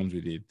that comes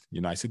with it.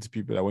 I say to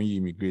people that when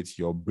you immigrate,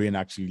 your brain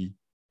actually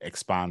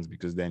expands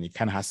because then it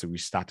kind of has to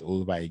restart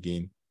all over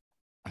again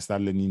and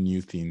start learning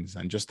new things.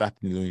 And just that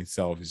in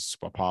itself is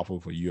super powerful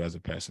for you as a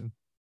person.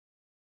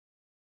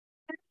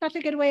 That's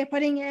such a good way of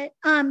putting it.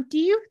 Do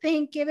you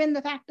think, given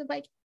the fact of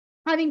like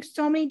having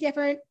so many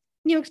different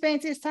new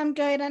experiences, some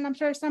good and I'm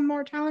sure some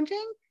more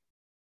challenging,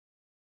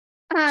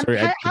 how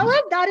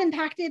has that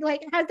impacted,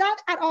 like, has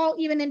that at all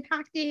even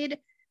impacted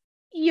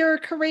your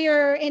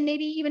career and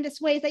maybe even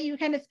just ways that you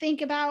kind of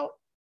think about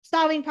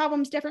solving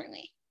problems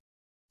differently?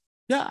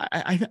 Yeah,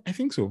 I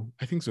think so.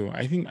 I think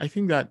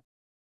that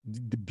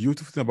the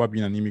beautiful thing about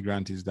being an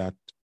immigrant is that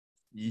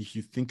if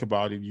you think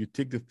about it, you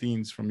take the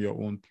things from your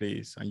own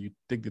place and you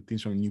take the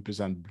things from a new place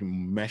and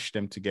mesh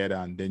them together,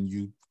 and then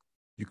you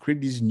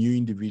create this new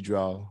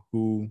individual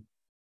who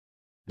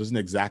doesn't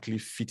exactly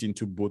fit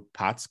into both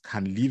parts,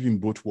 can live in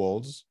both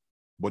worlds,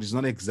 but it's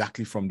not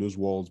exactly from those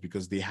worlds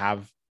because they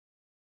have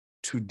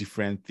two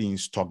different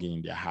things tugging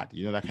in their heart,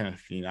 that kind of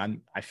thing.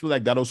 And I feel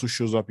like that also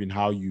shows up in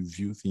how you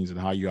view things and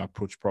how you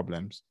approach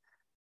problems.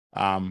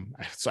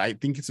 So I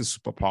think it's a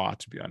superpower,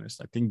 to be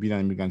honest. I think being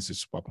an immigrant is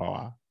a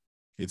superpower.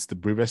 It's the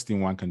bravest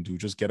thing one can do.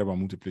 Just get up and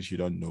move to a place you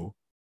don't know.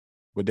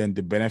 But then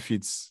the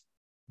benefits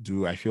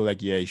I feel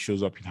like, it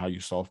shows up in how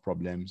you solve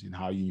problems, in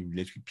how you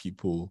relate with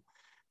people,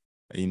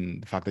 in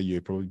the fact that you're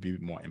probably be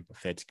more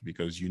empathetic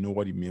because you know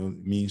what it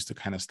means to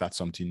kind of start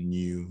something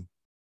new.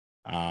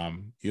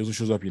 It also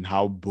shows up in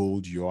how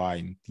bold you are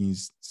in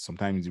things,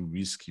 sometimes the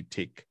risk you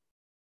take.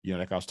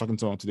 Like I was talking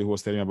to someone today who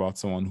was telling me about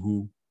someone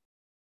who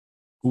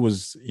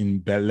was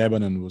in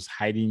Lebanon, was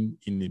hiding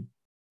in a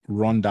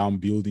rundown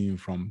building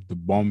from the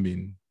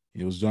bombing.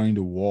 It was during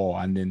the war,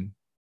 and then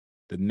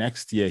the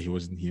next year he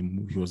was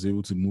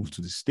able to move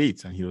to the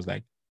States, and he was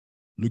like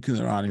looking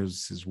around. It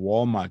was his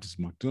Walmart, his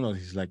McDonald's.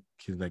 He's like,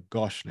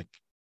 gosh, like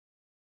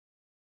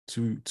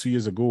 2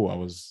 years ago, I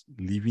was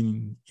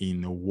living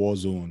in a war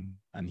zone,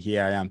 and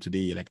here I am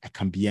today. Like I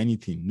can be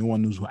anything. No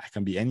one knows who I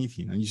can be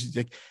anything. And you should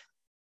like,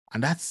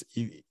 and that's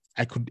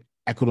I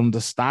could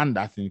understand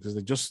that thing,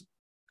 because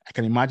I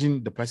can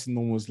imagine the person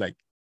almost like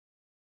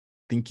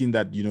thinking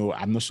that,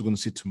 I'm not going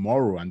to see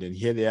tomorrow, and then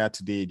here they are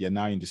today. They're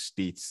now in the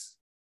States,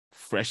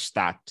 fresh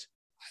start.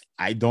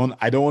 I don't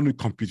want to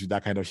compete with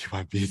that kind of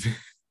human being.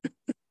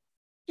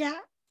 Yeah,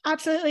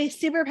 absolutely.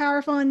 Super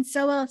powerful and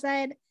so well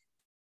said.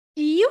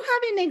 Do you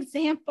have an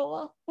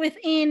example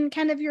within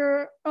kind of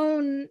your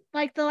own,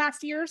 like the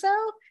last year or so,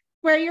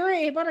 where you're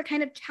able to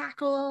kind of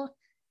tackle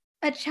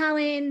a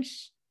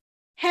challenge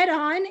head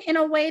on in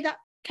a way that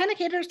kind of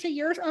caters to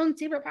your own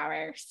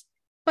superpowers?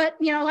 But,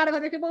 a lot of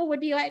other people would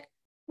be like,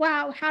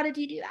 wow, how did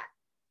you do that?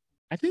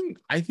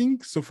 I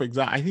think so. For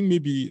example, I think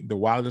maybe the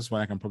wildest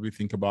one I can probably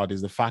think about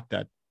is the fact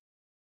that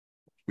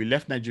we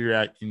left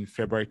Nigeria in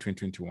February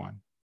 2021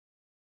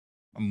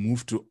 and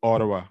moved to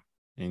Ottawa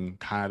in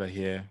Canada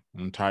here,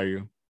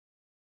 Ontario.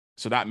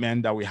 So that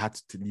meant that we had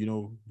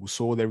to, we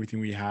sold everything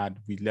we had.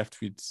 We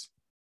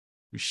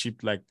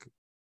shipped like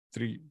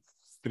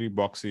three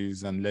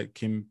boxes, and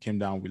came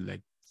down with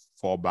like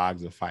 4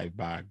 bags or 5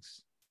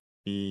 bags.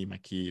 Me, my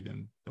kid,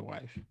 and the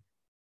wife.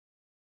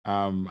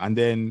 And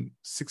then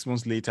 6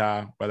 months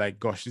later, we're like,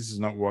 gosh, this is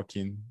not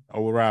working.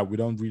 All right, we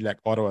don't really like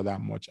Ottawa that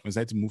much. I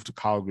decided to move to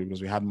Calgary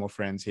because we had more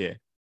friends here.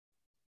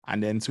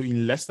 And then so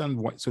in less than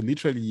one, so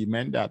literally it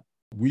meant that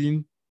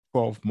within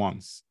 12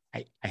 months,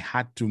 I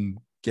had to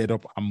get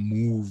up and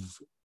move.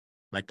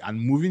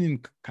 Moving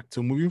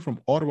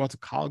from Ottawa to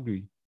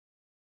Calgary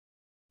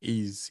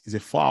is a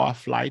 4-hour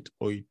flight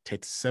or a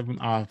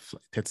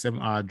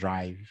 37-hour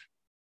drive.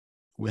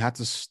 We had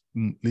to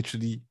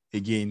literally,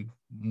 again,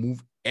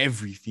 move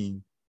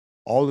everything.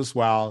 All this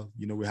while,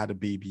 we had a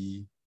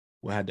baby.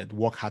 We had that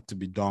work had to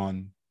be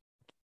done.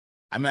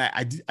 I mean,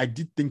 I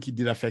did think it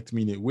did affect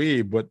me in a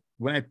way, but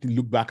when I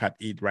look back at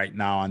it right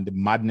now and the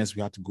madness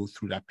we had to go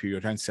through that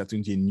period, trying to settle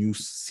into a new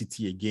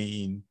city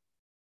again,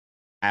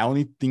 I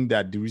only think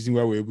that the reason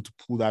why we were able to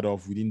pull that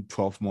off within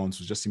 12 months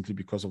was just simply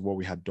because of what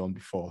we had done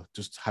before.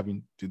 Just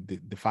having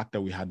the fact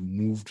that we had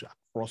moved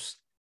across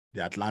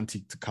the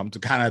Atlantic to come to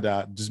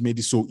Canada just made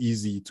it so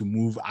easy to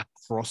move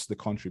across the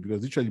country,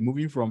 because literally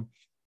moving from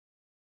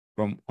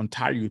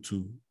Ontario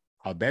to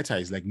Alberta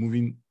is like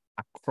moving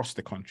across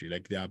the country.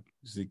 Like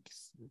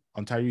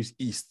Ontario is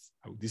east.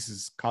 This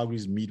is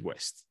Calgary's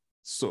Midwest.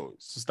 So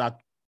start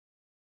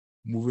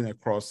moving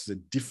across a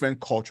different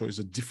culture. It's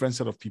a different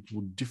set of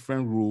people,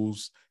 different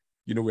rules.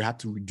 We had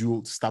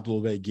to start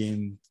over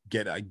again,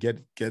 get a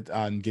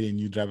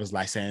new driver's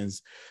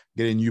license,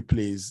 get a new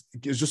place.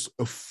 It's just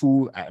a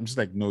full. I'm just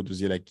like, no,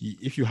 Dozie, like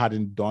if you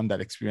hadn't done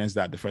that experience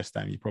the first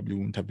time, you probably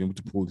wouldn't have been able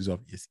to pull this off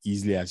as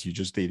easily as you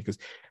just did. Because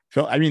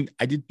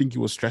I did think it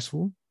was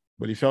stressful,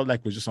 but it felt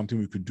like it was just something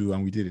we could do,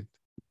 and we did it.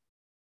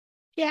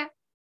 Yeah,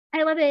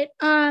 I love it.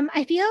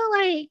 I feel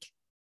like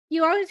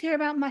you always hear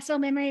about muscle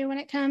memory when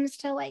it comes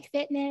to like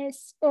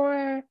fitness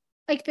or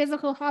like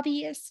physical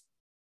hobbies.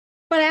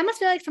 But I almost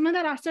feel like some of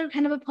that also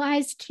kind of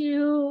applies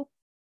to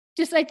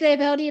just like the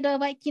ability to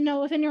like,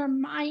 within your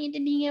mind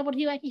and being able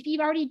to like, if you've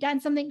already done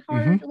something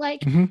hard,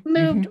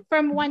 moved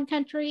from one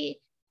country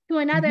to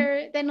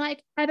another, then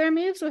like other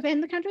moves within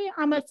the country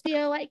almost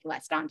feel like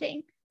less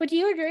daunting. Would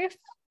you agree?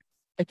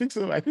 I think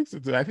so. I think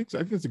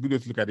it's a good way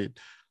to look at it.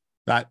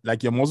 That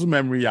like your muscle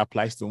memory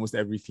applies to almost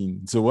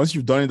everything. So once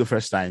you've done it the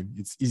first time,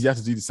 it's easier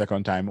to do it the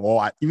second time.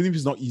 Or even if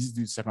it's not easy to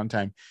do it the second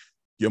time,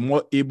 you're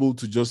more able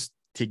to just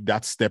take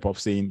that step of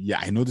saying, yeah,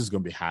 I know this is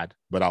going to be hard,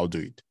 but I'll do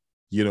it.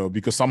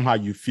 Because somehow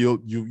you feel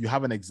you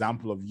have an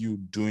example of you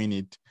doing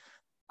it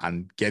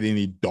and getting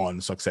it done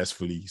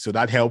successfully. So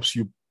that helps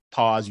you,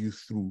 powers you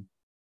through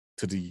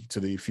to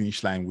the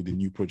finish line with the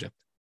new project.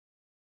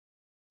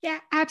 Yeah,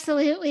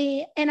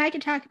 absolutely. And I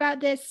could talk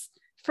about this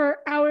for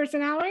hours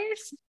and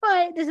hours,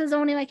 but this is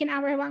only like an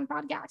hour-long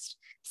podcast.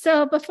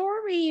 So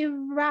before we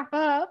wrap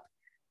up,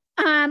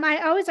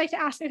 I always like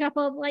to ask a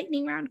couple of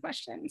lightning round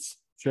questions.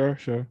 Sure.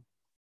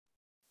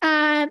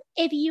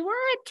 If you were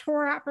a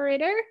tour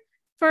operator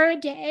for a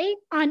day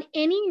on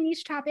any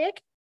niche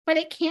topic, but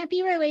it can't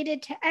be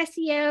related to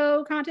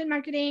SEO, content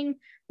marketing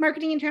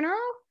in general,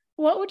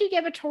 what would you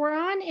give a tour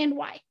on and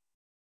why?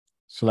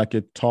 So like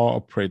a tour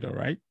operator,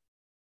 right?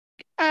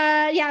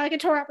 Yeah, like a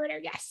tour operator,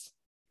 yes.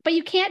 But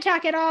you can't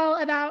talk at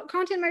all about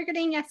content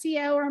marketing,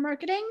 SEO, or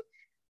marketing.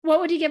 What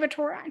would you give a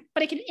tour on?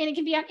 But it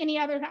can be on any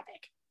other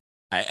topic.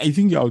 I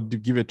think I'll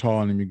give a tour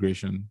on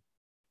immigration.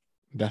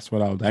 That's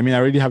what I mean, I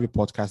already have a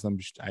podcast.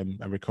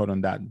 I record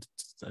on that.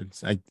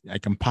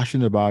 I'm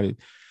passionate about it.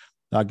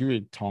 I'll give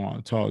it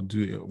a tour,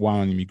 do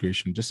one on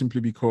immigration, just simply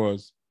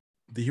because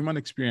the human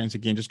experience,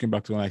 again, just going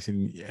back to what I said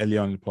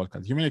earlier on in the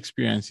podcast, human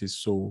experience is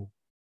so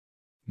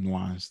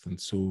nuanced and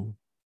so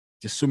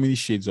there's so many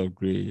shades of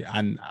gray.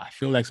 And I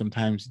feel like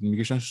sometimes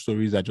immigration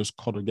stories are just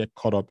get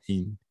caught up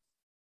in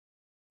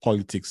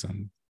politics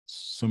and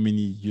so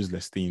many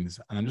useless things.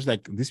 And I'm just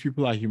like, these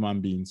people are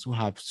human beings who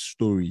have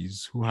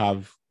stories, who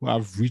have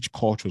rich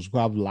cultures, who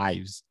have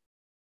lives.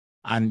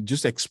 And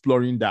just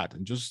exploring that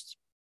and just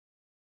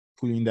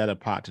pulling that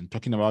apart and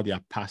talking about their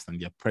past and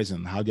their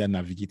present, how they are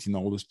navigating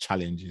all those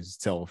challenges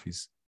itself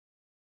is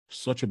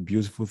such a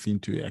beautiful thing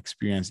to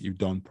experience if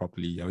done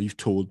properly or if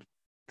told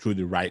through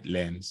the right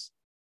lens.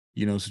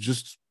 So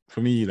just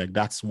for me, like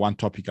that's one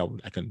topic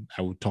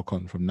I would talk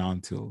on from now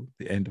until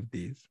the end of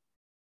days.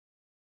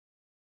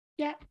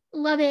 Yeah,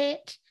 love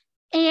it.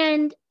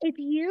 And if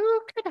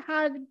you could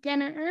have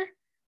dinner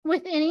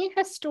with any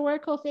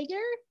historical figure,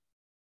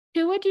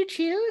 who would you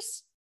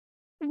choose?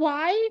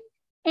 Why?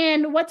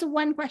 And what's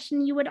one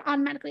question you would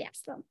automatically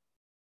ask them?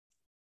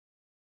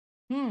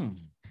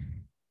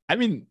 I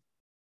mean,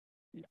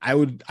 I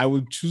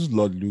would choose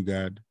Lord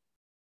Lugard.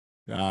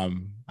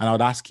 And I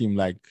would ask him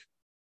like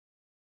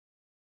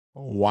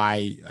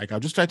why, like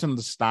I'll just try to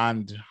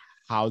understand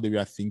how they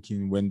were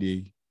thinking when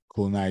they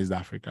colonized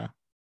Africa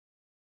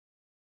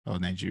or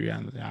Nigeria.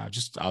 And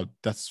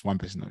that's one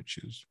person I would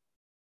choose.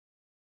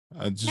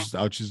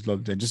 I'll choose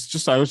Lord Lugard.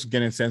 Just I also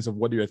get a sense of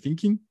what they were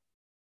thinking.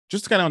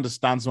 Just to kind of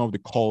understand some of the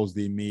calls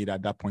they made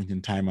at that point in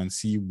time and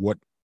see what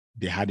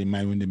they had in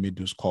mind when they made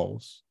those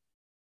calls.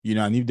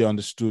 And if they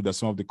understood that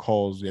some of the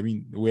calls, I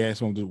mean, where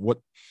some of the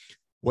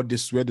where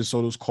they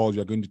saw those calls,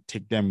 you're going to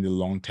take them in the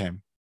long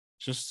term.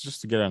 Just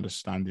to get an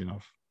understanding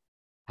of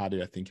how they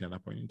are thinking at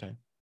that point in time.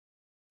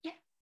 Yeah.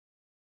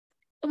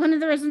 One of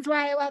the reasons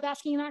why I love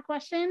asking that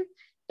question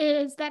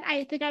is that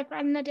I think I've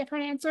gotten a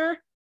different answer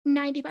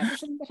 95% of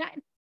the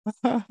time.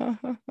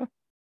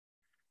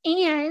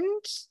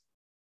 And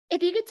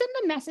if you could send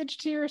a message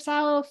to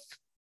yourself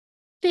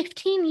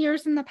 15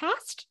 years in the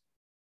past,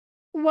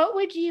 what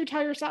would you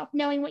tell yourself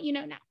knowing what you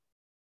know now?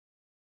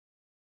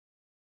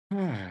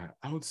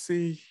 I would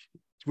say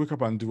wake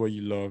up and do what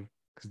you love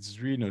because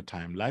there's really no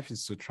time. Life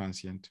is so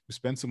transient. We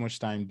spend so much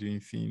time doing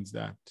things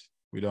that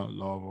we don't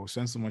love or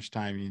spend so much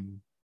time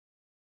in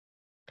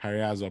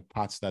careers or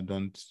paths that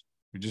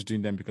we're just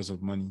doing them because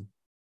of money.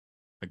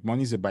 Like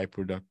money is a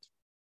byproduct.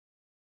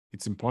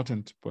 It's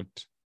important, but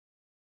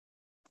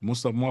more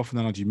often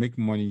than not, you make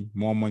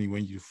more money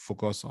when you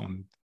focus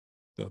on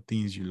the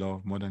things you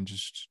love more than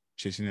just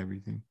chasing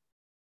everything.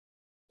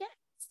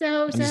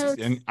 Yeah.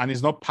 And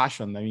it's not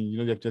passion. I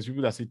mean, there's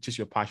people that say chase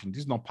your passion.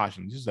 This is not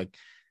passion. This is like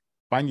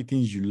find the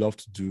things you love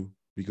to do,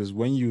 because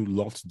when you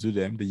love to do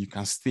them, then you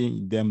can stay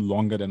in them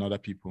longer than other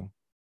people.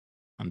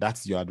 And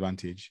that's your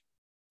advantage.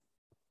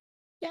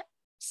 Yeah.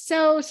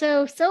 So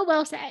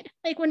well said.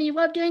 Like when you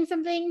love doing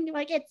something,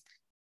 like it's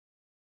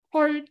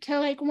hard to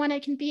like want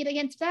to compete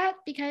against that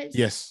because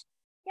yes,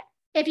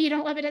 if you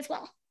don't love it as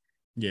well.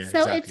 Yeah.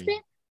 So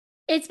exactly.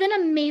 it's been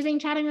amazing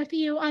chatting with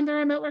you on the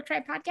Remote Work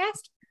Tribe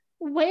podcast.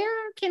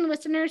 Where can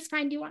listeners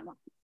find you online?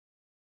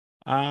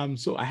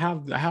 So I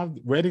have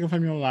where they can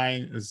find me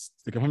online is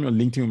they can find me on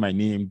LinkedIn with my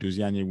name, Dozie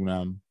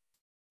Anyaegbunam.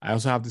 I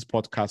also have this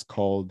podcast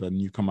called the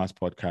Newcomers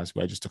Podcast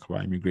where I just talk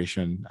about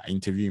immigration. I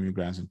interview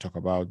immigrants and talk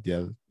about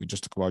their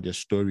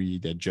story,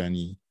 their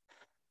journey.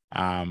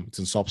 It's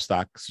in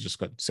Substack. So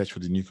just search for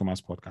the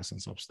Newcomers Podcast on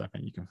Substack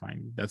and you can find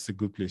it. That's a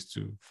good place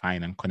to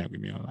find and connect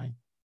with me online.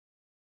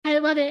 I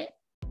love it.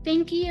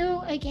 Thank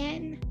you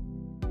again.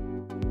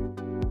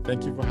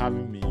 Thank you for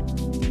having me.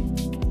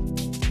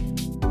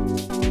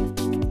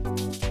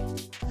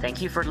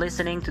 Thank you for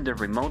listening to the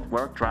Remote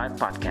Work Tribe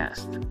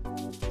podcast.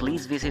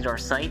 Please visit our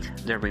site,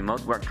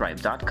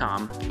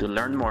 theremoteworktribe.com, to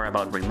learn more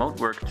about remote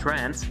work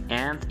trends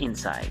and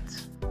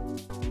insights.